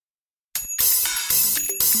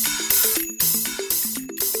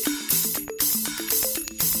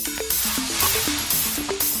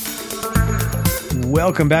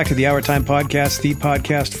Welcome back to the Hour Time Podcast, the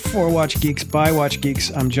podcast for Watch Geeks by Watch Geeks.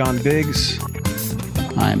 I'm John Biggs.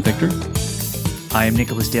 I'm Victor. I am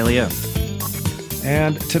Nicholas Delio.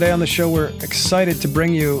 And today on the show, we're excited to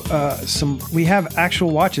bring you we have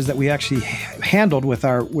actual watches that we actually handled with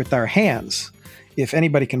our hands, if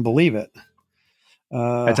anybody can believe it.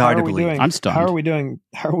 It's hard to believe. I'm stunned. How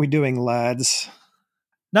are we doing, lads?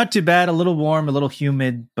 Not too bad. A little warm, a little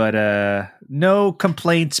humid, but no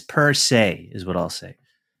complaints per se, is what I'll say.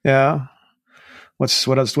 Yeah. What's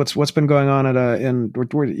been going on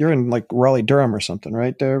you're in like Raleigh, Durham or something,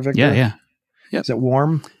 right there, Victor? Yeah. Yep. Is it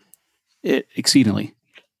warm? Exceedingly.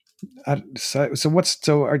 So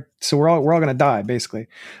we're all going to die basically.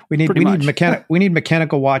 We need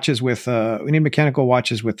mechanical watches with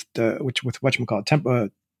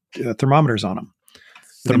whatchamacallit, thermometers on them.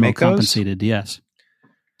 Do they make those? Compensated, yes.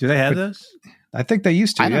 Do they have those? I think they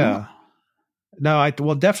used to. Yeah. No,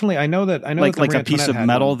 definitely. I know that. Like a piece of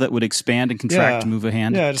metal that would expand and contract to move a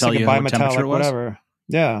hand. Yeah, just tell like you a what temperature bimetallic, it was. whatever.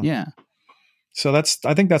 Yeah. Yeah. So I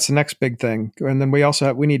think that's the next big thing. And then we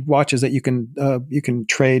need watches that you can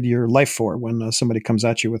trade your life for when somebody comes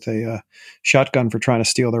at you with a shotgun for trying to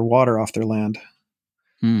steal their water off their land.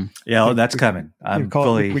 Yeah, that's coming. I'm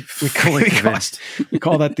fully convinced. We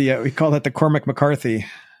call that the Cormac McCarthy.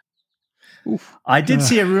 Oof. I did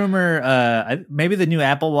see a rumor. Maybe the new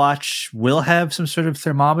Apple Watch will have some sort of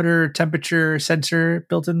thermometer temperature sensor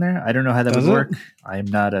built in there. I don't know how that would work. I'm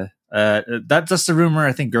not that's the rumor.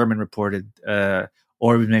 I think Gurman reported, or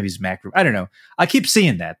maybe his Mac. I don't know. I keep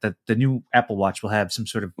seeing that the new Apple Watch will have some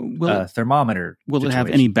sort of thermometer. Will it have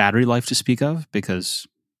any battery life to speak of? Because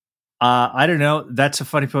I don't know. That's a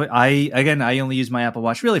funny point. I only use my Apple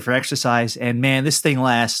Watch really for exercise, and man, this thing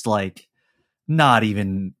lasts like not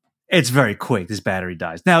even. It's very quick. This battery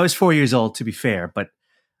dies. Now, it's 4 years old, to be fair, but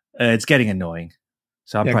it's getting annoying.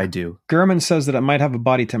 So I'm probably due. Gurman says that it might have a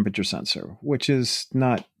body temperature sensor, which is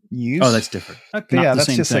not used. Oh, that's different. Okay. Yeah,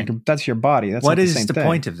 that's just thing. Like that's your body. That's what not is the same the thing.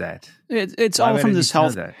 point of that? It's all from this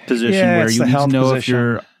health position where you need to know if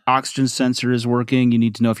your oxygen sensor is working. You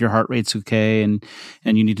need to know if your heart rate's okay, and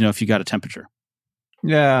you need to know if you got a temperature.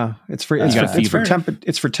 Yeah, it's for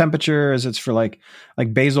temperature. As it's for like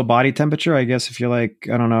basal body temperature. I guess if you're like,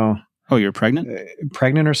 I don't know. Oh, you're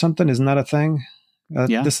pregnant or something? Isn't that a thing?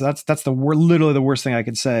 Yeah, that's literally the worst thing I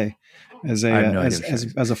could say as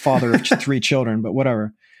a father of 3 children. But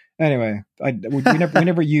whatever. Anyway, we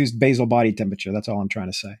never used basal body temperature. That's all I'm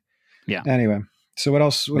trying to say. Yeah. Anyway, so what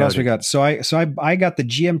else we got? So I got the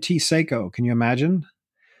GMT Seiko. Can you imagine?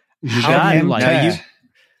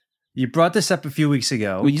 You brought this up a few weeks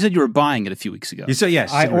ago. Well, you said you were buying it a few weeks ago.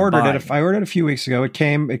 Yes. I ordered it. I ordered it a few weeks ago. It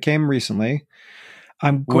came recently.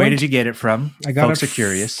 Where did you get it from? Folks are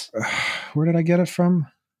curious. Where did I get it from?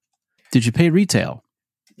 Did you pay retail?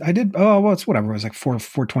 I did. Oh, well, it's whatever. It was like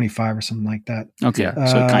 $425 or something like that. Okay.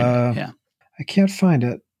 So kind of, yeah. I can't find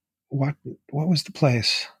it. What was the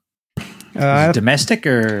place? Was it domestic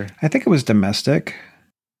or? I think it was domestic.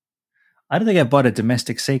 I don't think I bought a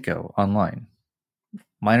domestic Seiko online.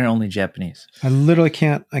 Mine are only Japanese. I literally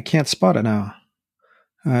can't spot it now.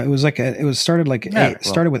 Started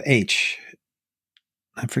with H.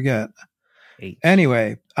 I forget. H.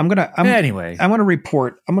 Anyway, I'm gonna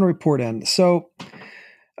report in. So,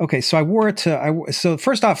 okay. So I wore it so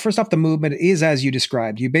first off, the movement is as you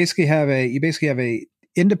described. You basically have a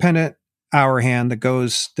independent hour hand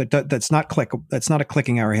that's not a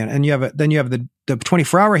clicking hour hand, and you have the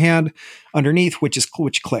 24-hour hand underneath,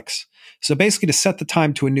 which clicks. So basically, to set the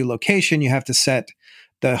time to a new location, you have to set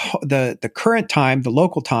the current time, the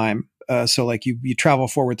local time. So like you travel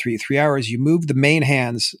forward 3 hours, you move the main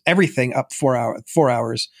hands, everything up 4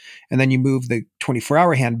 hours, and then you move the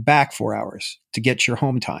 24-hour hand back 4 hours to get your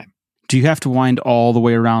home time. Do you have to wind all the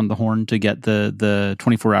way around the horn to get the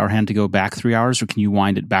 24-hour hand to go back 3 hours, or can you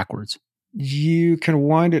wind it backwards? You can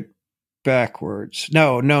wind it backwards.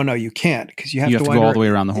 No, you can't, because you have to go all the way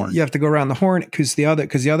around the horn. You have to go around the horn because the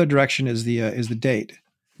other direction is the date.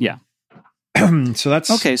 Yeah. So that's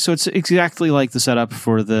okay. So it's exactly like the setup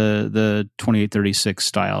for the 2836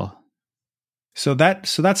 style. So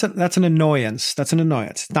that's an annoyance. That's an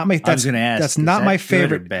annoyance. Not my. I was going to ask. That's not my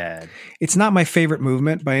favorite. Bad. It's not my favorite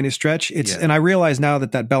movement by any stretch. And I realize now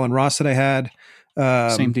that Bell and Ross that I had,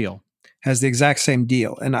 same deal, has the exact same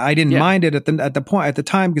deal, and I didn't mind it at the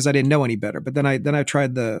time because I didn't know any better. But then I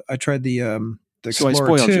tried the Explorer so I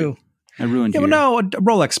spoiled 2. You. I ruined you. Yeah, well, no,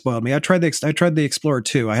 Rolex spoiled me. I tried the Explorer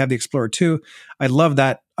 2. I have the Explorer 2. I love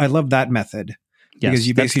that method. Yes,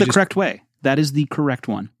 because that's the correct way. That is the correct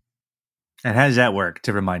one. And how does that work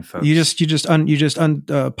to remind folks? You just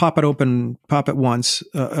pop it open, pop it once,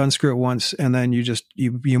 unscrew it once, and then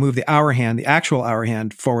you move the hour hand, the actual hour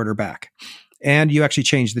hand, forward or back, and you actually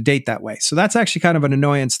change the date that way. So that's actually kind of an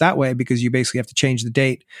annoyance that way, because you basically have to change the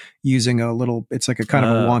date using it's like a kind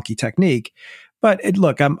of a wonky technique. But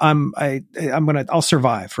I'll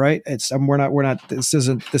survive, right? We're not. This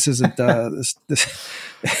isn't. This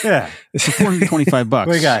yeah. This is $425.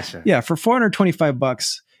 We gotcha. Yeah, for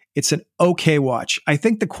 $425. It's an okay watch. I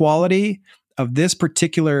think the quality of this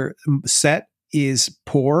particular set is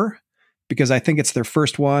poor, because I think it's their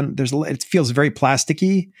first one. It feels very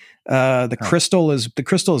plasticky. The crystal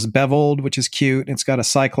is beveled, which is cute. It's got a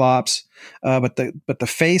cyclops, but the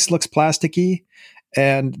face looks plasticky,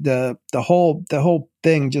 and the whole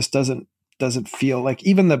thing just doesn't feel like,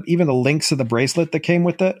 even the links of the bracelet that came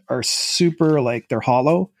with it are super, like, they're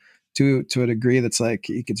hollow to a degree that's like,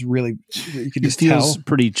 you could just tell.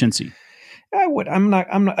 Pretty chintzy. I'm not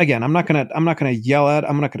gonna yell at,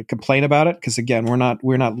 I'm not gonna complain about it, because again, we're not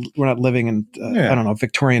living in I don't know,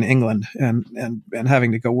 Victorian England and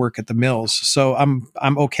having to go work at the mills. So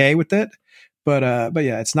I'm okay with it. But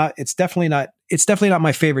yeah, it's definitely not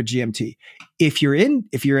my favorite GMT. If you're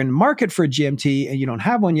in market for a GMT and you don't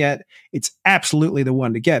have one yet, it's absolutely the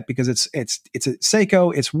one to get, because it's a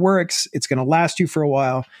Seiko, it works, it's going to last you for a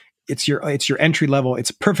while. It's your entry level.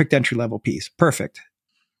 It's a perfect entry level piece. Perfect.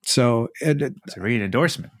 So it's a great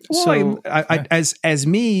endorsement. So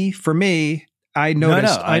for me, I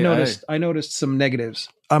noticed some negatives.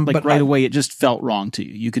 But right away, it just felt wrong to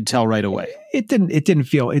you. You could tell right away. It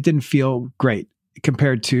didn't feel great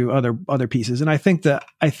compared to other pieces. And I think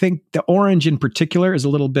the orange in particular is a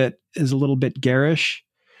little bit garish.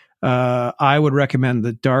 I would recommend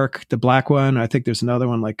the black one. I think there's another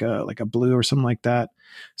one like a blue or something like that.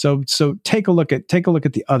 So take a look at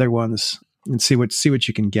the other ones and see what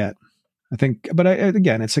you can get. I think, but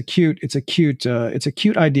again, it's a cute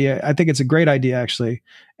idea. I think it's a great idea, actually.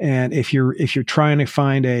 And if you're trying to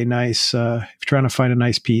find a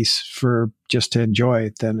nice piece for just to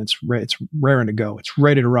enjoy, then it's raring to go. It's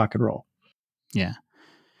ready to rock and roll. Yeah.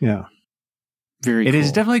 Yeah. Very cool. It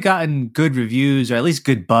has definitely gotten good reviews, or at least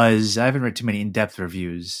good buzz. I haven't read too many in-depth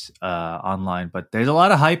reviews online, but there's a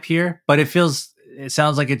lot of hype here. But it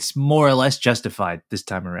sounds like it's more or less justified this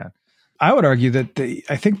time around. I would argue that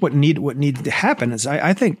I think what needs to happen is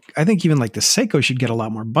I think even like the Seiko should get a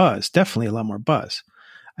lot more buzz. Definitely a lot more buzz.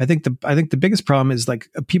 I think the biggest problem is, like,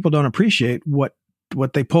 people don't appreciate what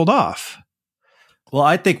they pulled off. Well,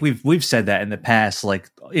 I think we've said that in the past, like,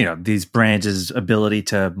 you know, these brands' ability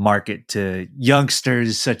to market to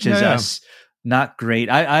youngsters such as us, not great.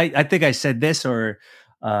 I think I said this, or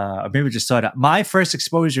maybe just thought it. My first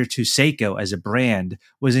exposure to Seiko as a brand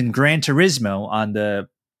was in Gran Turismo on the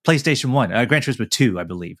PlayStation 1, Gran Turismo 2, I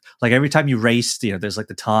believe. Like, every time you raced, you know, there's like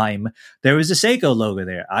the time, there was a Seiko logo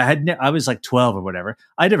there. I was like 12 or whatever.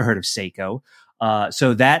 I'd never heard of Seiko.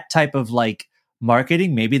 So that type of, like,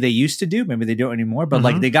 marketing, maybe they used to do, maybe they don't anymore, but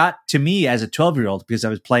like, they got to me as a 12-year-old because I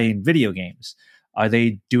was playing video games. Are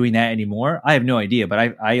they doing that anymore? I have no idea, but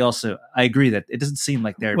I agree that it doesn't seem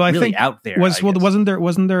like they're really out there. Wasn't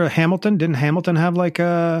there a Hamilton? Didn't Hamilton have like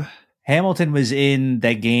a... Hamilton was in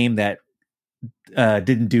that game that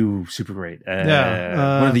didn't do super great. One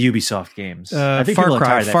of the Ubisoft games. I think people are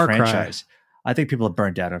tired of that franchise. I think people are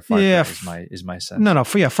burnt out on Far Cry. Is my sense. No,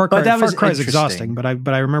 Far Cry is exhausting, but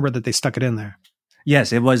I remember that they stuck it in there.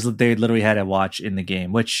 Yes, it was. They literally had a watch in the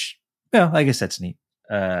game, which, well, I guess that's neat.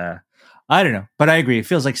 I don't know, but I agree. It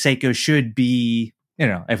feels like Seiko should be. You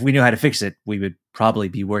know, if we knew how to fix it, we would probably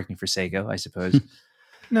be working for Seiko, I suppose.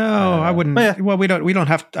 No, I wouldn't. Yeah. Well, we don't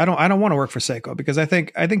have. I don't want to work for Seiko, because I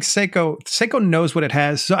think Seiko knows what it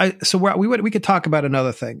has. So we could talk about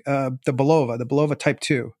another thing. The Belova Type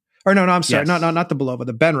 2. Or no, I'm sorry, yes. not the Belova,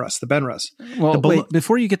 the Benrus. Well, wait,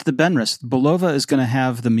 before you get to the Benrus, Belova is going to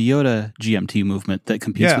have the Miyota GMT movement that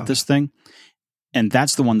competes with this thing, and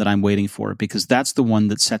that's the one that I'm waiting for, because that's the one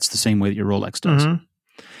that sets the same way that your Rolex does. Mm-hmm.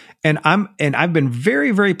 And I've been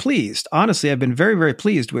very, very pleased. Honestly, I've been very, very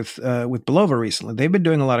pleased with Belova recently. They've been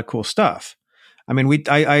doing a lot of cool stuff. I mean,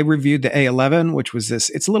 I reviewed the A11, which was this.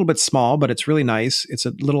 It's a little bit small, but it's really nice. It's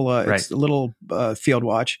a little field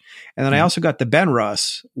watch. And then I also got the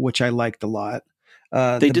Benrus, which I liked a lot.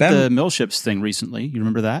 They did the Millships thing recently. You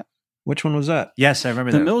remember that? Which one was that? Yes, I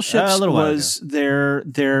remember the that. The Millships was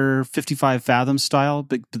their 55 Fathom style,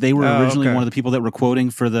 but they were originally one of the people that were quoting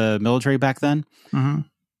for the military back then. Mm-hmm.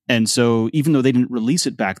 And so even though they didn't release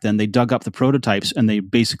it back then, they dug up the prototypes and they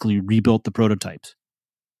basically rebuilt the prototypes.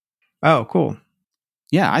 Oh, cool.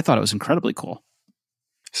 Yeah, I thought it was incredibly cool.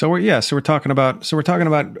 So we're talking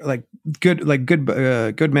about like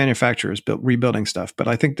good manufacturers rebuilding stuff. But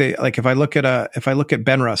I think they like if I look at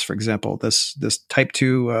Benrus, for example, this Type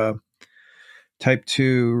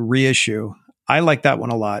 2 reissue. I like that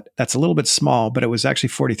one a lot. That's a little bit small, but it was actually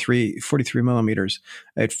 43 millimeters.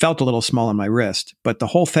 It felt a little small on my wrist, but the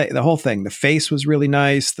whole thing, the face was really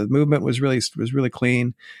nice. The movement was really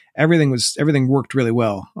clean. Everything worked really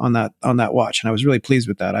well on that watch. And I was really pleased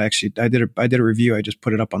with that. I did a review. I just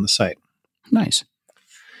put it up on the site. Nice.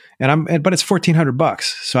 But it's $1,400.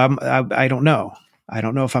 So I don't know. I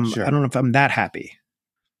don't know if I'm that happy.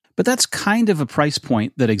 But that's kind of a price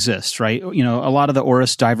point that exists, right? You know, a lot of the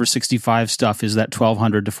Oris Diver 65 stuff is that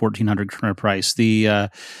 $1,200 to $1,400 price. The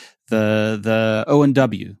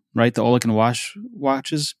O&W, right? The Oerlikon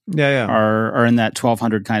watches are in that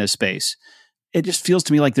 $1,200 kind of space. It just feels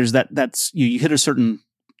to me like there's that's you hit a certain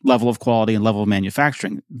level of quality and level of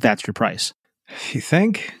manufacturing. That's your price. You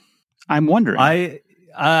think? I'm wondering.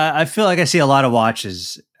 I feel like I see a lot of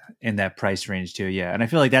watches in that price range too. Yeah. And I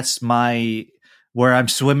feel like that's where I'm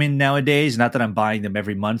swimming nowadays. Not that I'm buying them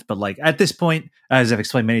every month, but like at this point, as I've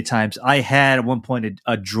explained many times, I had at one point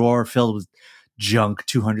a drawer filled with junk,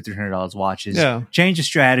 $200, $300 watches. Yeah. Change the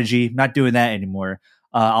strategy. Not doing that anymore.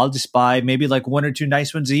 I'll just buy maybe like one or two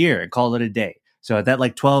nice ones a year and call it a day. So at that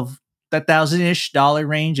like $1,000-ish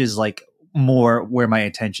range is like more where my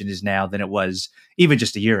attention is now than it was even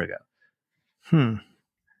just a year ago.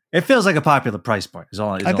 It feels like a popular price point.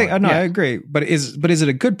 I agree. But is it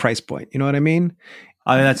a good price point? You know what I mean?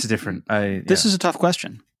 That's different. This is a tough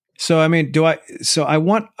question. So I mean, it's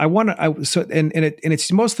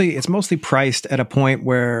mostly priced at a point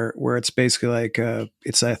where it's basically like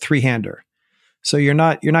it's a three-hander. So you're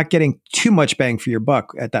not getting too much bang for your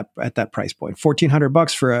buck at that price point.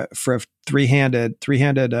 $1,400 for a three-handed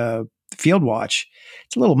field watch.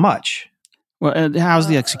 It's a little much. Well, how's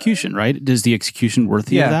the execution, right? Is the execution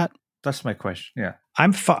worthy of that? That's my question. Yeah.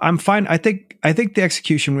 I'm fine. I think the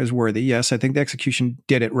execution was worthy. Yes, I think the execution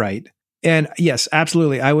did it right. And yes,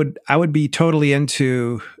 absolutely. I would be totally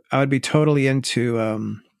into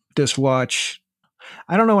this watch.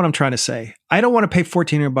 I don't know what I'm trying to say. I don't want to pay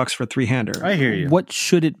 $1,400 for a three-hander. I hear you. What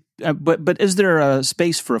should it but is there a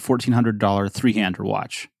space for a $1,400 three-hander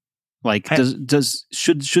watch? Like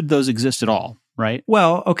should those exist at all? Right.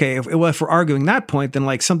 Well, okay. If we're arguing that point, then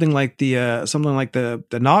like something like the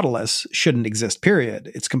Nautilus shouldn't exist.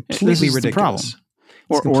 Period. It's completely ridiculous.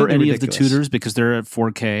 Or any of the Tudors because they're at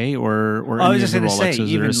 4K, or any of the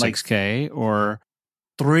Rolexes that are 6K, or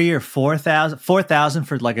 $3,000 or $4,000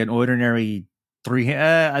 for like an ordinary three.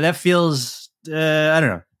 That feels I don't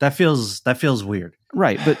know. That feels weird.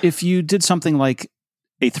 Right. But if you did something like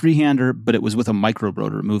a three-hander, but it was with a micro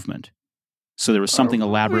rotor movement. So there was something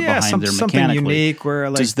elaborate behind there mechanically. Something unique.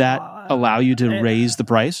 Where like, does that allow you to raise the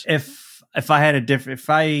price? If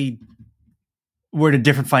I were in a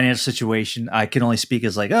different financial situation, I can only speak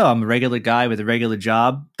as like, I'm a regular guy with a regular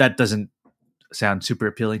job. That doesn't sound super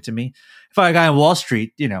appealing to me. If I'm a guy on Wall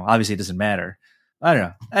Street, obviously it doesn't matter. I don't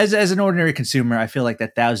know. As an ordinary consumer, I feel like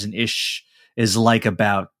that 1,000-ish is like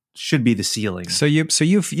should be the ceiling. So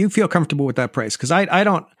you feel comfortable with that price? Because I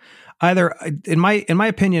don't. Either in my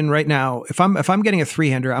opinion right now, if I'm getting a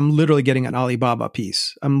three-hander, I'm literally getting an Alibaba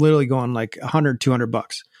piece. I'm literally going like $100,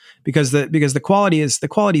 $200 because the quality is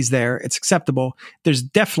there. It's acceptable. There's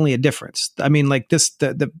definitely a difference. I mean, like this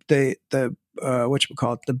the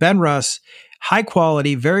whatchamacallit, the Benrus, high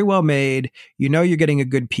quality, very well made. You're getting a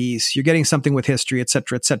good piece. You're getting something with history, et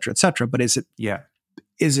cetera, et cetera, et cetera. But is it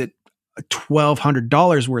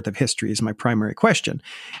 $1,200 worth of history? Is my primary question.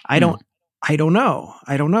 I don't know.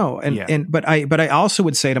 But I also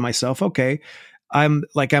would say to myself, okay, I'm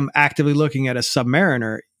actively looking at a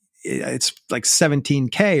Submariner. It's like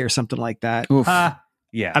 17K or something like that.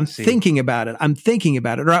 I'm thinking about it.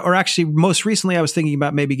 Or actually, most recently, I was thinking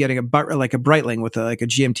about maybe getting a Breitling with a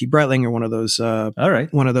GMT Breitling or one of those.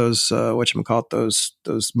 One of those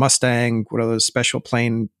those Mustang, one of those special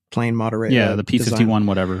plane moderator. Yeah, the P51, design.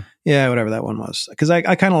 Whatever. Yeah, whatever that one was. Because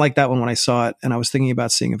I kind of like that one when I saw it, and I was thinking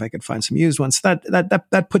about seeing if I could find some used ones. So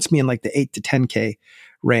that puts me in like the 8 to 10K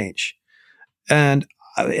range, and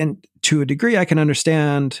to a degree, I can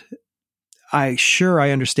understand. I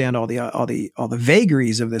understand all the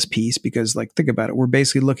vagaries of this piece because, like, think about it. We're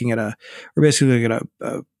basically looking at a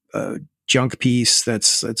junk piece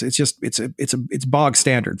it's bog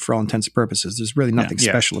standard for all intents and purposes. There's really nothing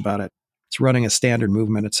special about it. It's running a standard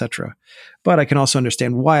movement, etc. But I can also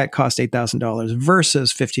understand why it cost $8,000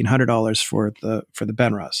 versus $1,500 for the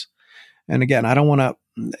Benrus. And again, I don't want to,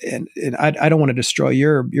 I don't want to destroy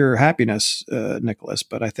your happiness, Nicholas.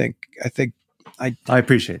 But I think I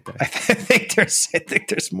appreciate that. I think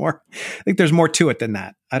there's more. I think there's more to it than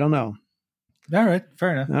that. I don't know. All right,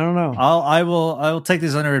 fair enough. I don't know. I will take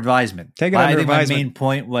this under advisement. Take it under advisement. My main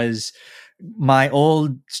point was, my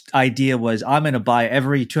old idea was, I'm going to buy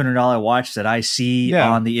every $200 watch that I see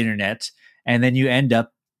on the internet, and then you end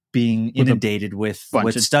up being inundated with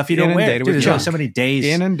stuff you don't wear. Dude, there's so many days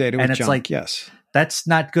inundated with and it's junk. like, yes, that's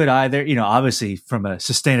not good either. Obviously from a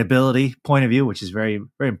sustainability point of view, which is very,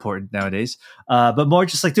 very important nowadays. But more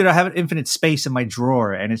just like, dude, I have an infinite space in my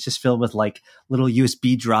drawer, and it's just filled with like little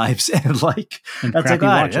USB drives and like, and that's like,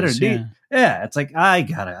 watches, I don't need. Yeah, it's like I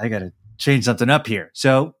gotta change something up here.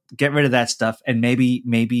 So get rid of that stuff, and maybe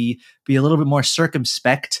be a little bit more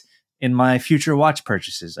circumspect in my future watch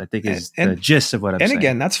purchases, I think is the gist of what I'm saying. And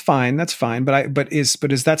again, that's fine. But is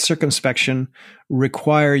that circumspection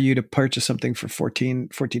require you to purchase something for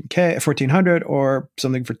 1400 or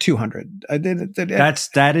something for 200?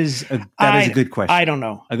 That is a good question. I don't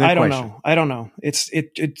know. I don't know.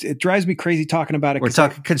 It drives me crazy talking about it. We're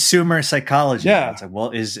talking consumer psychology. Yeah. It's like, well,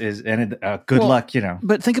 good luck,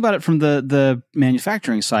 But think about it from the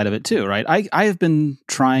manufacturing side of it too, right? I have been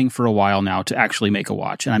trying for a while now to actually make a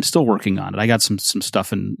watch, and I'm still working on it. I got some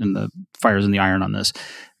stuff in the fires in the iron on this.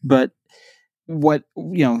 But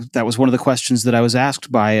that was one of the questions that I was asked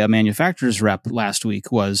by a manufacturer's rep last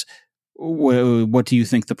week was, what do you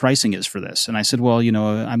think the pricing is for this? And I said, well,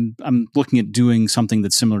 I'm looking at doing something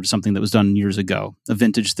that's similar to something that was done years ago, a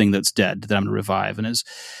vintage thing that's dead that I'm going to revive. And is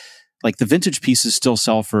like the vintage pieces still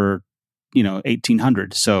sell for,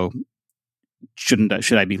 $1,800. So should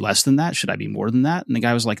I be less than that? Should I be more than that? And the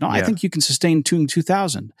guy was like, no, I think you can sustain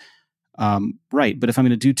 2,000. Right. But if I'm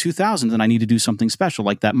going to do 2,000, then I need to do something special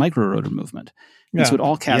like that micro rotor movement. And so it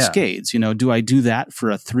all cascades. Do I do that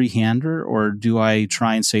for a 3-hander, or do I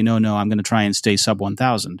try and say, no, I'm going to try and stay sub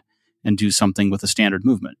 1,000 and do something with a standard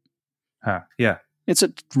movement? Yeah. It's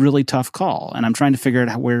a really tough call. And I'm trying to figure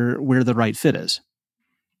out where the right fit is.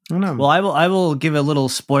 I don't know. Well, I will give a little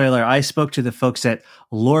spoiler. I spoke to the folks at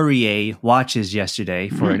Laurier Watches yesterday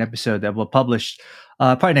for an episode that we'll publish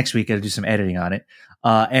probably next week. I'll do some editing on it.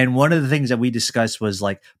 And one of the things that we discussed was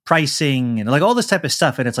like pricing and like all this type of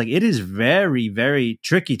stuff. And it's like, it is very, very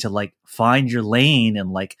tricky to like find your lane,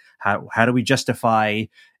 and like, how do we justify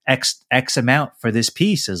X amount for this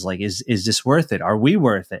piece? Is this worth it? Are we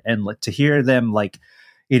worth it? And like, to hear them like,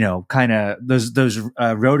 kind of those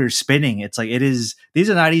rotors spinning, it's like, these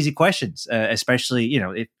are not easy questions, especially,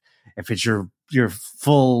 if it's your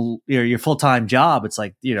full-time job. It's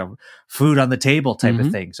like, food on the table type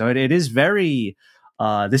of thing. So it is very,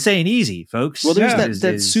 this ain't easy, folks. Well, there's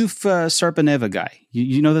that Suf Sarpaneva guy.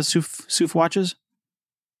 You know the Suf watches?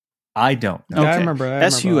 I don't know. Okay. I remember.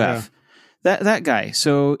 SUF. Yeah. That guy.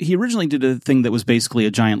 So he originally did a thing that was basically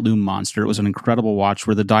a giant loom monster. It was an incredible watch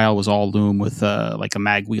where the dial was all loom with like a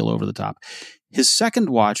mag wheel over the top. His second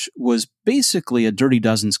watch was basically a Dirty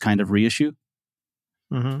Dozens kind of reissue.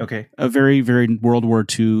 Mm-hmm. Okay. A very, very World War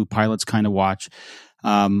II pilots kind of watch.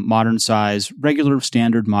 Modern size, regular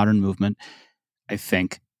standard modern movement, I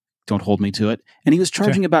think. Don't hold me to it. And he was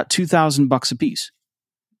charging about $2,000 a piece.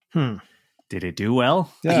 Did it do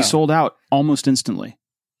well? Yeah. He sold out almost instantly.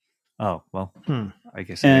 Oh, well, I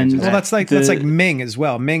guess. That's like Ming as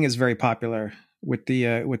well. Ming is very popular with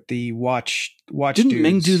the watch. Didn't dudes.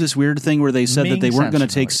 Ming do this weird thing where they said that they weren't going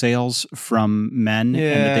to take sales from men and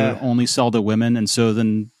that they would only sell to women, and so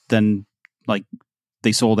then like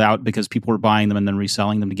they sold out because people were buying them and then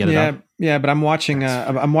reselling them to get it up. Yeah, but I'm watching.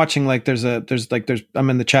 I'm watching like there's. I'm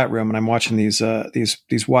in the chat room and I'm watching these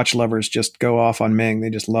watch lovers just go off on Ming. They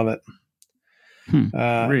just love it.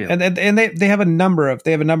 Really? And they have a number of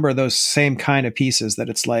those same kind of pieces that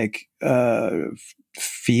it's like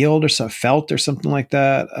felt or something like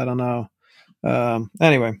that. I don't know.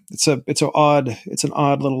 Anyway, it's an odd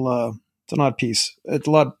piece. It's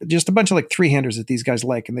just a bunch of like 3-handers that these guys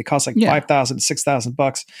like, and they cost like $5,000 to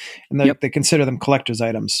 $6,000, and they consider them collector's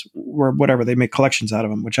items or whatever. They make collections out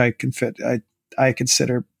of them, which I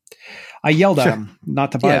consider. I yelled at them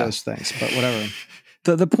not to buy those things, but whatever.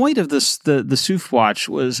 The point of this, the Suf watch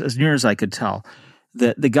was, as near as I could tell,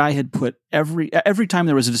 that the guy had put every time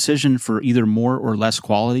there was a decision for either more or less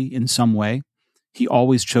quality in some way, he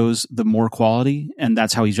always chose the more quality, and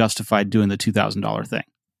that's how he justified doing the $2,000 thing.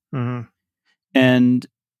 Mm-hmm. And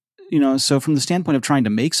so from the standpoint of trying to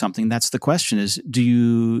make something, that's the question: is do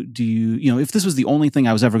you if this was the only thing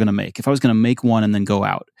I was ever going to make, if I was going to make one and then go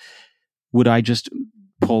out, would I just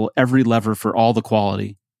pull every lever for all the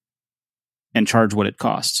quality and charge what it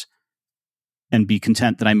costs and be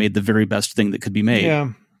content that I made the very best thing that could be made?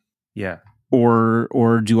 Yeah.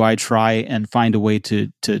 or do I try and find a way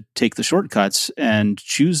to take the shortcuts and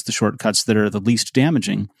choose the shortcuts that are the least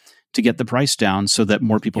damaging to get the price down so that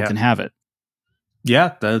more people can have it?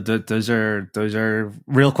 Yeah, those are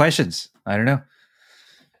real questions. I don't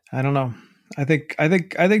know. I think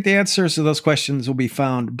the answers to those questions will be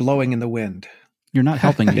found blowing in the wind. You're not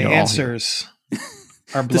helping me. The at answers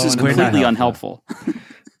are blowing. This is completely unhelpful.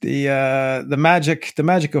 The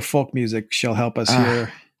magic of folk music shall help us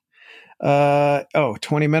here.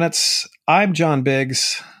 20 minutes. I'm John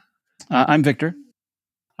Biggs. I'm Victor.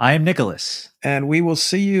 I am Nicholas. And we will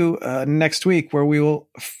see you next week, where we will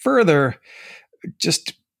further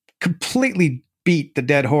just completely beat the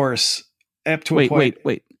dead horse up to a point.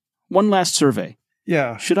 Wait. One last survey.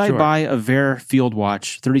 Yeah. Should I buy a Vare Field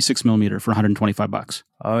Watch 36 millimeter for $125?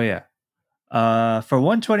 Oh, yeah. For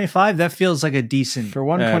 $125, that feels like a decent, for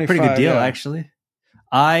 $125, pretty good deal, actually.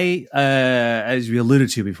 I, as we alluded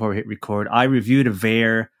to before we hit record, I reviewed a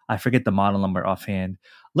Vare. I forget the model number offhand.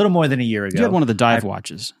 A little more than a year ago. You had one of the dive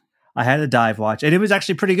watches. I had a dive watch, and it was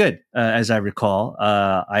actually pretty good, as I recall.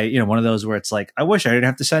 One of those where it's like, I wish I didn't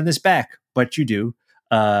have to send this back, but you do.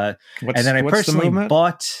 And then I personally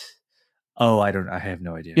bought. Oh, I have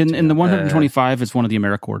no idea. In the 125, it's one of the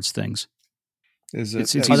AmeriQuartz things. Is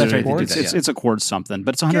it? It's a quartz something,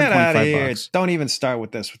 but it's $125. Get out of here! Don't even start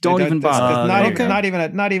with this. Don't even bother.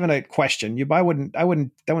 Not even a question. I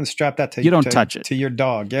wouldn't strap that to you. Don't touch it to your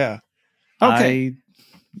dog. Yeah. Okay.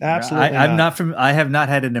 Absolutely. I have not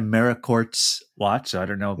had an AmeriQuartz watch, so I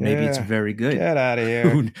don't know. Maybe it's very good. Get out of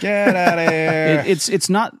here. Get out of here. It's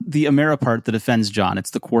not the Ameri part that offends John.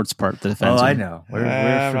 It's the quartz part that offends him. I know. We're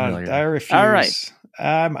familiar. I refuse. All right.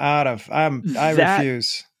 I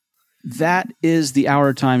refuse. That is the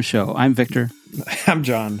Hour Time Show. I'm Victor. I'm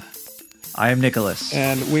John. I am Nicholas.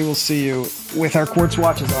 And we will see you with our quartz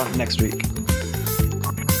watches on next week.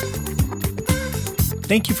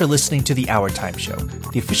 Thank you for listening to the Hour Time Show,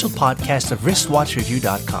 the official podcast of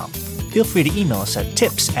wristwatchreview.com. Feel free to email us at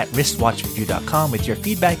tips@wristwatchreview.com with your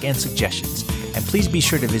feedback and suggestions. And please be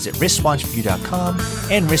sure to visit wristwatchreview.com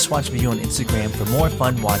and wristwatchreview on Instagram for more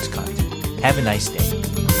fun watch content. Have a nice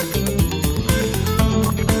day.